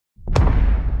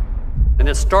And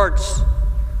it starts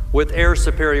with air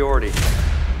superiority.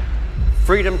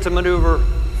 Freedom to maneuver,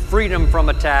 freedom from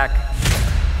attack,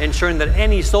 ensuring that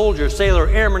any soldier, sailor,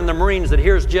 airman in the Marines that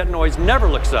hears jet noise never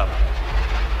looks up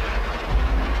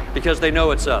because they know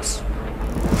it's us.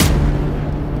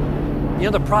 You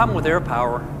know, the problem with air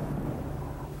power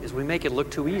is we make it look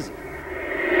too easy.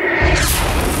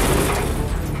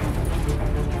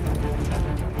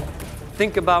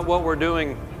 Think about what we're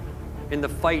doing in the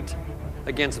fight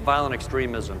against violent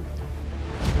extremism.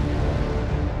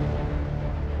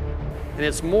 And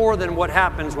it's more than what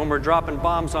happens when we're dropping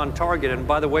bombs on target. And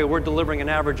by the way, we're delivering an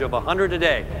average of 100 a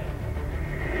day.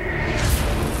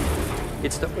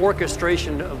 It's the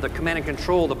orchestration of the command and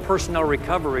control, the personnel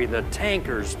recovery, the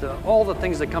tankers, all the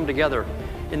things that come together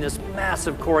in this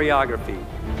massive choreography.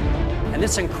 And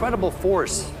this incredible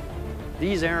force,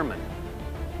 these airmen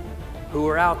who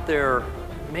are out there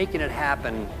making it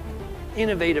happen,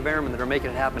 innovative airmen that are making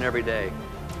it happen every day.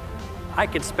 I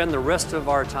could spend the rest of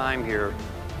our time here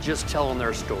just telling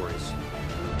their stories.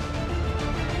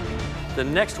 The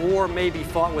next war may be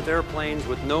fought with airplanes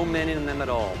with no men in them at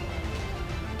all.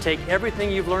 Take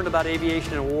everything you've learned about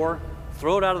aviation and war,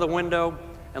 throw it out of the window,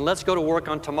 and let's go to work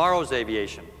on tomorrow's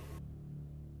aviation.